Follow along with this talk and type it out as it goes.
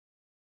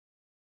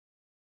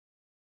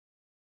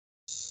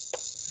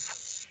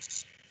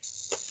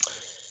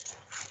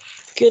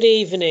Good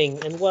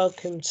evening and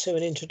welcome to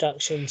an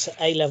introduction to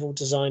A-Level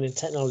Design and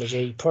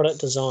Technology, Product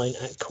Design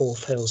at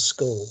Corfe Hills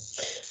School.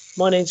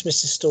 My name's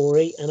Mr.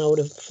 Story and I would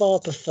have far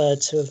preferred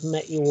to have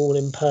met you all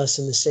in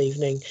person this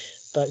evening,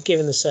 but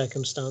given the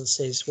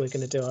circumstances, we're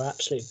going to do our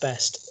absolute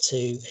best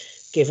to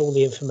give all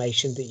the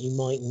information that you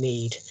might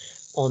need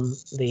on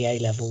the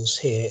A-Levels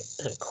here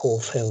at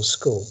Corfe Hills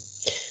School.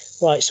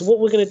 Right, so what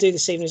we're going to do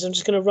this evening is I'm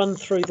just going to run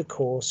through the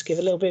course, give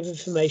a little bit of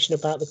information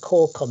about the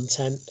core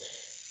content,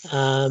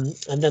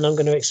 and then I'm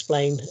going to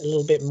explain a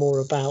little bit more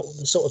about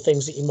the sort of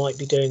things that you might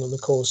be doing on the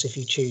course if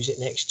you choose it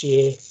next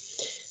year.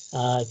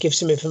 Give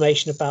some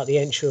information about the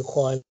entry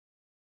requirements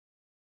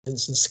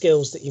and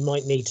skills that you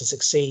might need to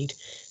succeed,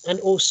 and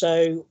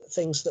also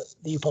things that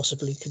you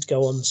possibly could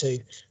go on to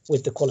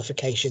with the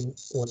qualification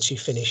once you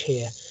finish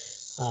here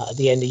at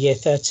the end of year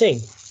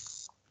 13.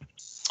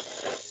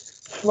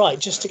 Right,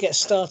 just to get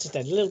started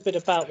then, a little bit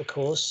about the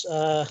course.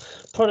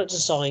 Product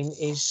design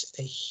is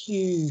a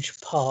huge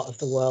part of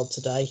the world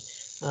today.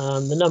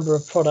 The number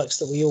of products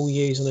that we all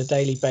use on a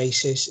daily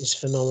basis is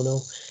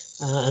phenomenal,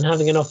 and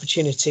having an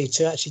opportunity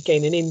to actually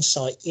gain an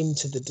insight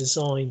into the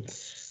design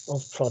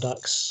of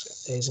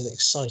products is an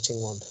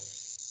exciting one.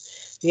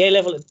 The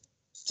A-Level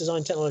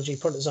Design Technology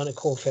Product Design at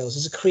Corfe Hills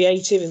is a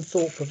creative and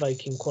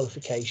thought-provoking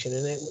qualification,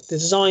 and it's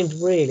designed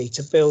really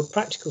to build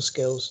practical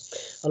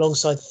skills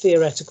alongside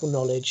theoretical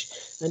knowledge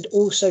and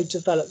also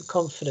develop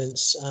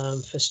confidence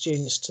for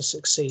students to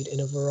succeed in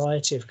a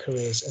variety of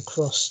careers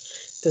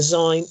across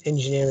design,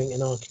 engineering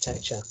and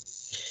architecture.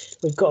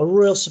 We've got a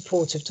real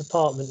supportive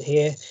department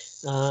here,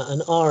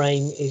 and our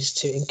aim is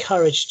to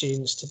encourage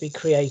students to be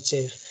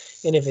creative,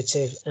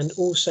 innovative and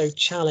also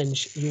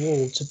challenge you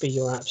all to be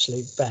your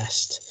absolute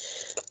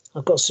best.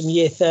 I've got some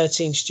year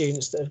 13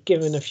 students that have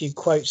given a few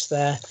quotes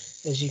there,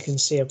 as you can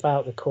see,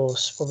 about the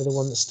course. Probably the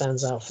one that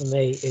stands out for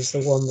me is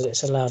the one that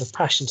it's allowed a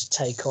passion to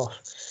take off,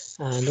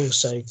 and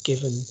also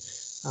given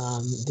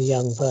the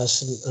young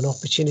person an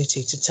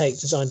opportunity to take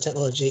design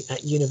technology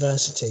at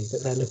university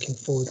that they're looking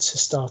forward to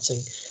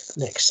starting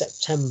next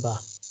September,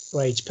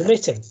 grades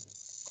permitting.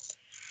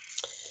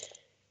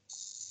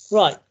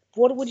 Right,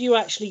 what would you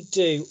actually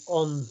do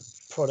on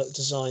product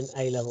design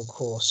A-level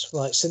course?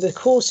 Right, so the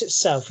course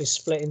itself is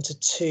split into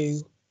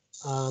two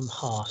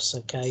halves.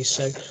 Okay,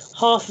 so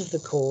half of the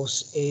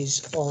course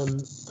is on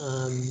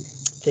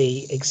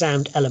the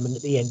exam element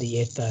at the end of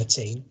year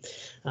 13,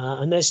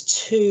 and there's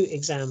two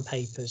exam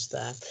papers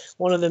there.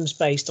 One of them is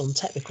based on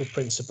technical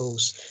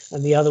principles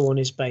and the other one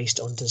is based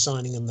on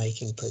designing and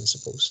making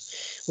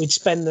principles. We'd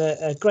spend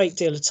a great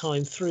deal of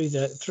time through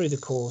the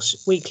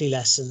course, weekly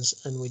lessons,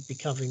 and we'd be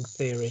covering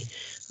theory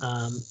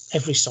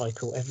every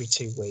cycle, every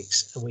 2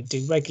 weeks, and we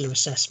do regular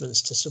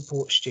assessments to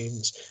support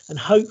students and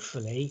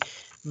hopefully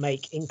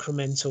make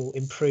incremental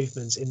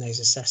improvements in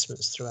those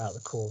assessments throughout the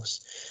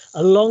course.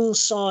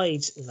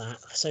 Alongside that,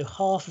 so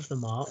half of the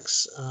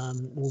marks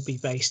will be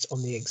based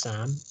on the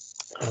exam,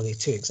 or the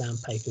two exam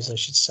papers I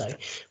should say,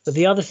 but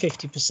the other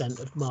 50%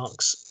 of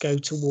marks go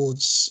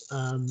towards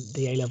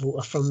the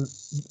A-level from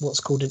what's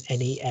called an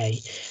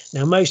NEA.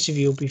 Now most of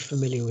you will be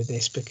familiar with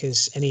this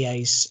because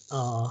NEAs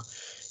are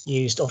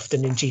used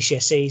often in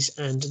GCSEs,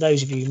 and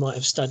those of you who might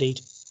have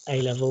studied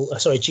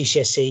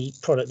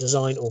GCSE product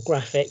design or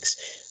graphics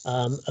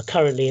are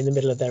currently in the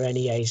middle of their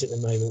NEAs at the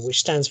moment, which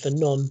stands for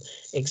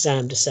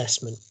non-examined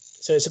assessment.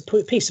 So it's a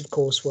piece of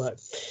coursework,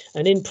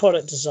 and in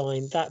product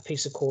design that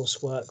piece of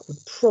coursework would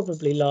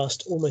probably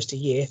last almost a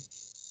year,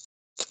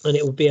 and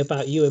it would be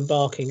about you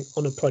embarking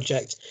on a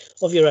project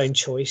of your own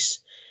choice.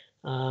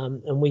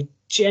 And we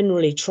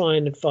generally try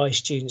and advise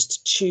students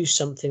to choose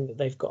something that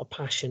they've got a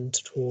passion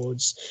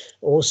towards,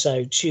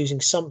 also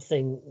choosing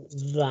something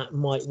that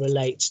might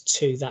relate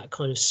to that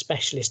kind of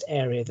specialist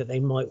area that they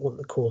might want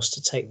the course to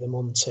take them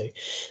on to.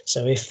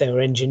 So if they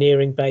were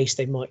engineering based,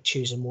 they might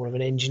choose a more of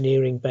an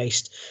engineering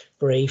based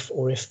brief,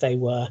 or if they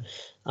were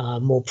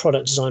more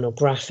product design or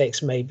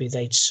graphics, maybe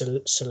they'd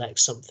select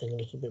something a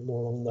little bit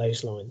more along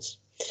those lines.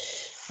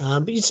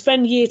 But you'd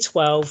spend year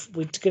 12,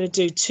 we're going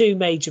to do two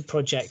major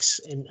projects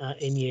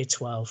in year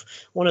 12.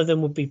 One of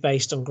them would be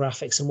based on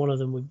graphics and one of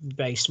them would be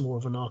based more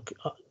of the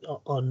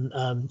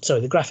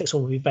graphics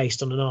one would be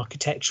based on an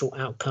architectural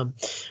outcome,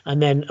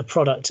 and then a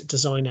product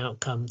design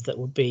outcome that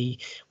would be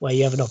where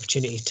you have an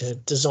opportunity to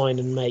design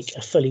and make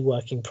a fully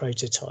working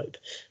prototype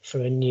for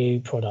a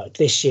new product.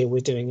 This year we're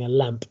doing a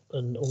lamp,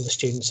 and all the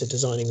students are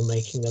designing and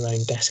making their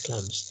own desk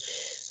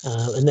lamps.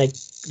 And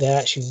they're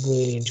actually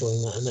really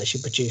enjoying that and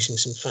actually producing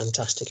some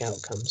fantastic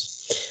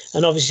outcomes.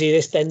 And obviously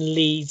this then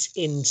leads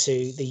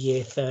into the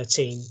year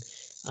 13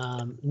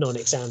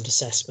 non-examined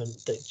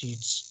assessment that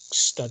you'd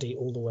study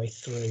all the way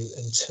through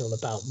until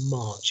about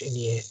March in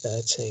year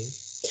 13.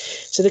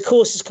 So the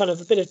course is kind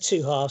of a bit of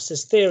two halves.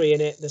 There's theory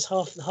in it. There's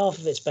half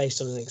of it's based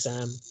on an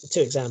exam,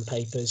 two exam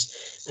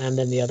papers, and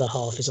then the other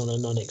half is on a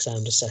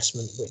non-examined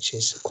assessment, which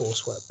is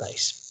coursework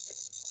based.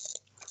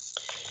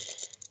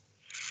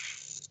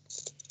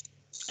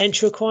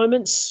 Entry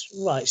requirements,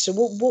 right. So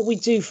what we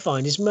do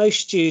find is most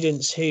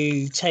students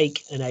who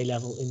take an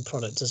A-level in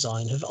product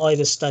design have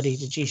either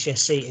studied a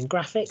GCSE in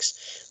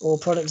graphics or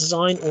product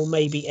design, or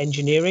maybe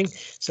engineering.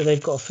 So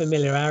they've got a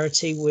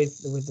familiarity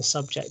with the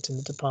subject and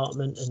the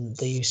department and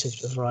the use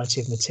of a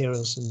variety of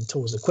materials and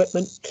tools and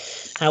equipment.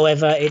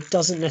 However, it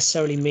doesn't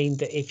necessarily mean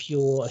that if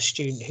you're a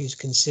student who's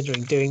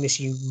considering doing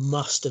this, you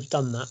must have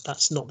done that.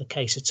 That's not the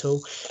case at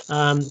all.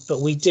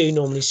 But we do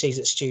normally see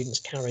that students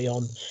carry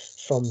on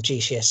from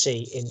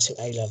GCSE into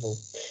A-level.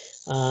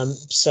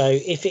 So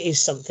if it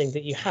is something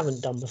that you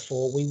haven't done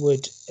before, we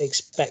would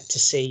expect to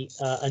see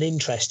an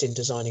interest in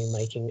designing and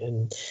making,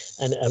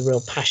 and a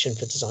real passion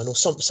for design, or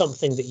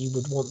something that you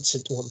would want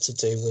to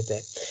do with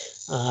it.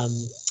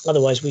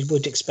 Otherwise, we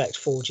would expect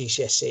 4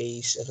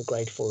 GCSEs of a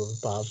grade 4 or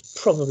above,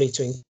 probably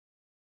to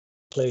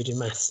include in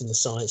maths and the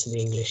science and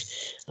the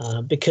English,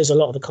 because a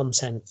lot of the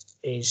content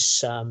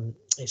is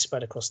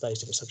spread across those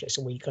different subjects,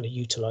 and we kind of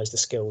utilise the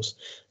skills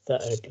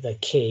that are the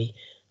key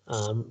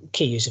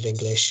use of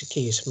English,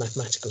 key use of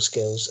mathematical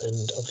skills,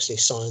 and obviously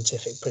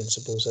scientific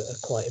principles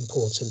are quite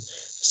important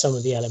for some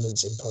of the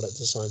elements in product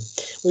design.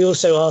 We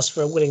also ask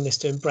for a willingness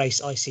to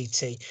embrace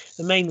ICT.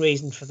 The main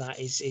reason for that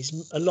is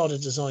a lot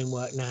of design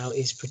work now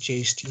is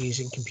produced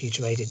using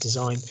computer-aided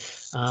design,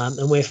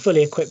 and we're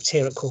fully equipped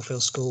here at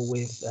Caulfield School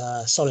with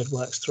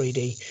SolidWorks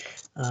 3D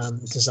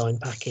design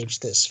package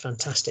that's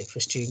fantastic for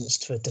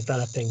students for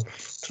developing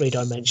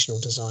three-dimensional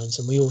designs,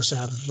 and we also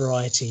have a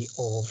variety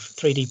of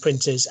 3D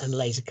printers and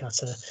laser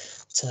cutter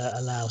to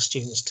allow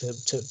students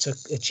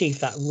to achieve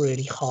that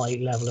really high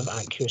level of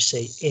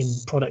accuracy in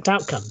product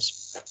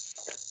outcomes.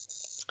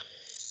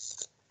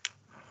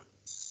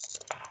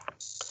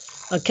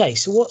 Okay,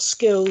 so what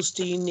skills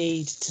do you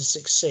need to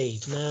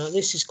succeed? Now,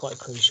 this is quite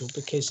crucial,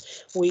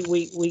 because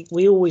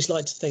we always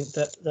like to think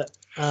that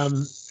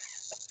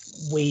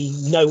we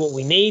know what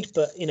we need,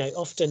 but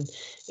often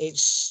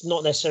it's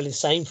not necessarily the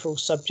same for all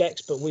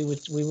subjects. But we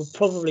would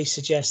probably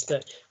suggest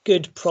that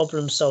good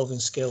problem solving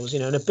skills,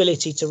 an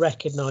ability to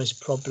recognize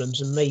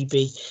problems and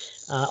maybe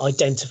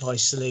identify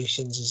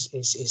solutions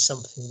is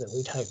something that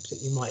we'd hope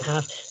that you might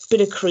have. A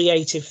bit of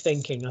creative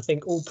thinking. I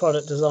think all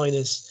product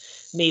designers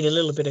need a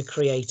little bit of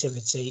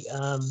creativity,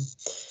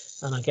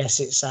 and I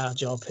guess it's our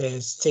job here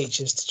as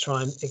teachers to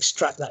try and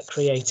extract that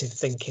creative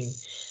thinking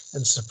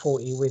and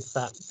support you with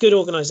that. Good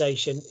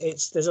organisation.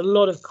 There's a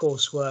lot of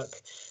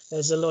coursework,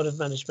 there's a lot of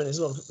management, there's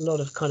a lot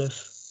of kind of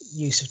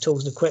use of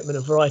tools and equipment,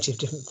 a variety of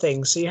different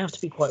things. So you have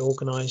to be quite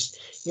organised.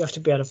 You have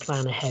to be able to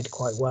plan ahead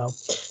quite well.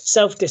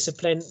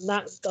 Self-discipline.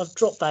 That I've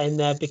dropped that in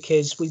there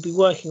because we'd be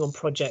working on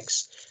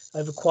projects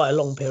over quite a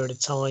long period of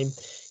time.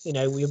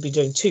 We'll be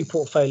doing 2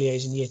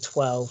 portfolios in year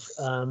 12,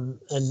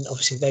 and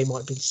obviously they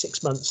might be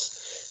 6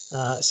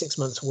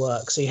 months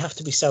work. So you have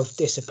to be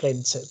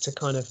self-disciplined to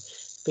kind of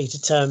be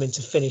determined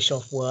to finish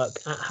off work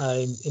at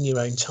home in your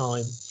own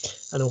time,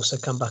 and also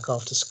come back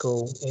after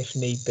school if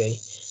need be,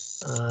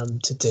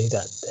 to do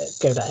that,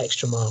 go that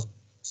extra mile.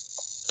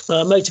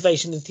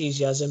 Motivation,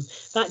 enthusiasm,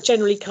 that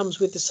generally comes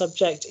with the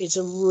subject. It's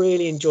a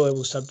really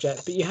enjoyable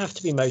subject, but you have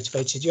to be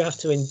motivated. You have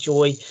to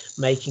enjoy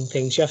making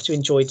things. You have to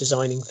enjoy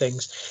designing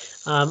things.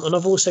 And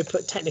I've also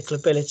put technical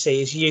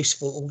ability is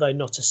useful, although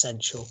not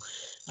essential.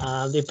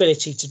 The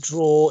ability to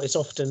draw is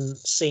often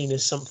seen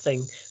as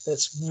something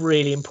that's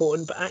really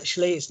important, but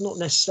actually it's not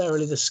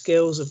necessarily the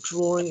skills of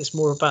drawing. It's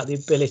more about the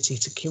ability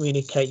to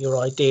communicate your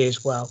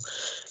ideas well,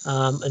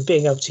 and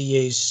being able to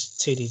use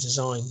 2D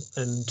design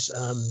and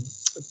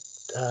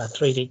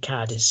 3D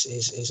CAD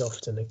is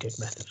often a good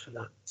method for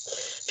that.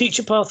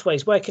 Future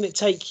pathways, where can it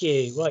take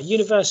you? Right,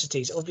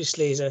 universities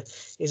obviously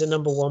is a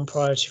number one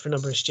priority for a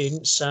number of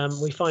students.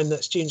 We find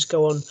that students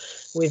go on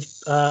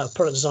with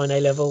product design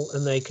A-level,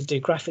 and they could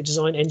do graphic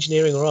design,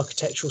 engineering or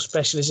architectural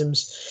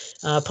specialisms.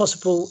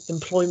 Possible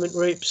employment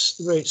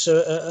routes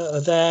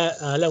are there.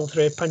 Level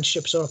 3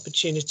 apprenticeships are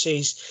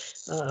opportunities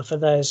for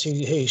those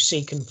who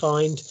seek and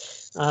find.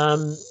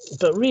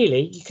 But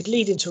really, you could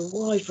lead into a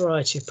wide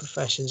variety of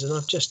professions, and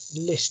I've just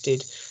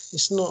listed,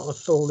 it's not a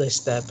full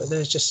list there, but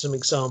there's just some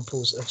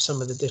examples of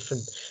some of the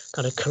different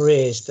kind of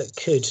careers that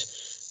could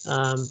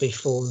be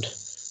formed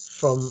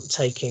from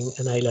taking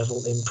an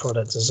A-level in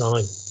product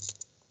design.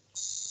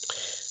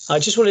 I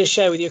just wanted to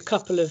share with you a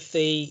couple of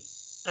the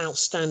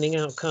outstanding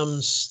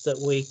outcomes that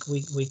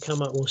we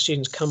come up, or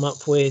students come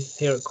up with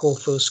here at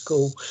Caulfield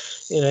School.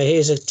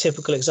 Here's a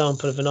typical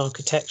example of an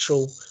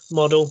architectural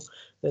model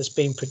that's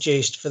been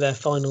produced for their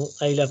final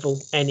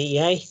A-level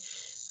NEA.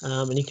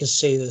 And you can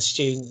see the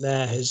student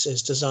there has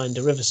designed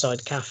a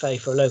riverside cafe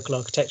for a local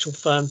architectural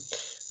firm,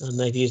 and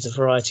they've used a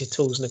variety of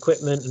tools and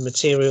equipment and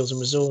materials and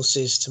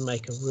resources to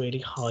make a really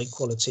high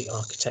quality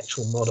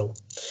architectural model.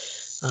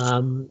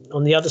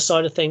 On the other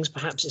side of things,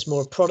 perhaps it's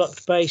more a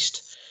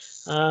product-based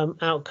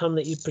outcome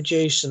that you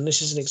produce, and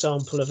this is an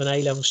example of an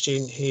A-level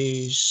student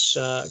who's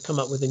come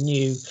up with a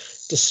new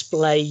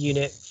display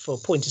unit for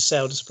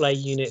point-of-sale display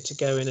unit to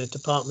go in a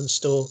department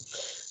store.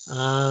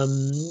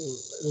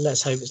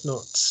 Let's hope it's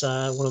not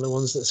one of the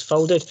ones that's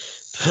folded.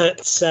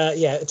 But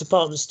yeah, a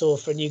department store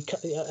for a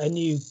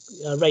new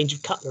range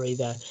of cutlery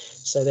there.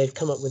 So they've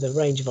come up with a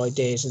range of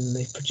ideas, and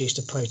they've produced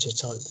a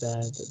prototype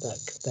there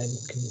that then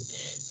can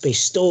be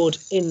stored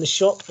in the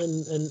shop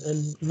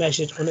and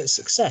measured on its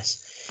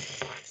success.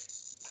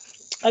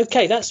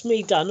 Okay, that's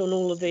me done on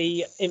all of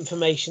the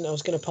information I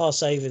was going to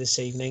pass over this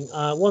evening.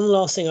 One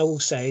last thing I will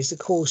say is the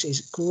course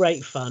is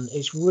great fun.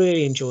 It's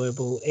really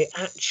enjoyable. It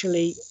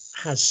actually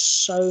has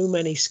so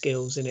many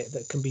skills in it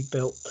that can be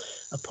built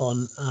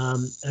upon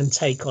and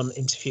take on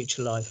into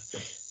future life.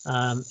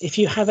 If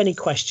you have any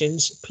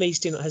questions, please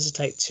do not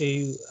hesitate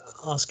to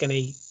ask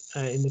any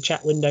in the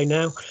chat window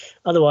now.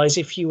 Otherwise,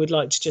 if you would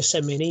like to just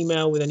send me an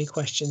email with any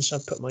questions,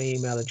 I've put my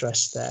email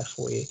address there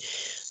for you.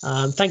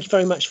 Thank you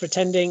very much for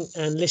attending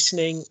and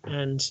listening,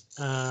 and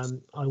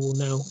I will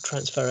now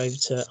transfer over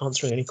to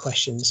answering any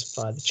questions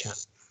via the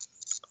chat.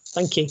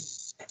 Thank you.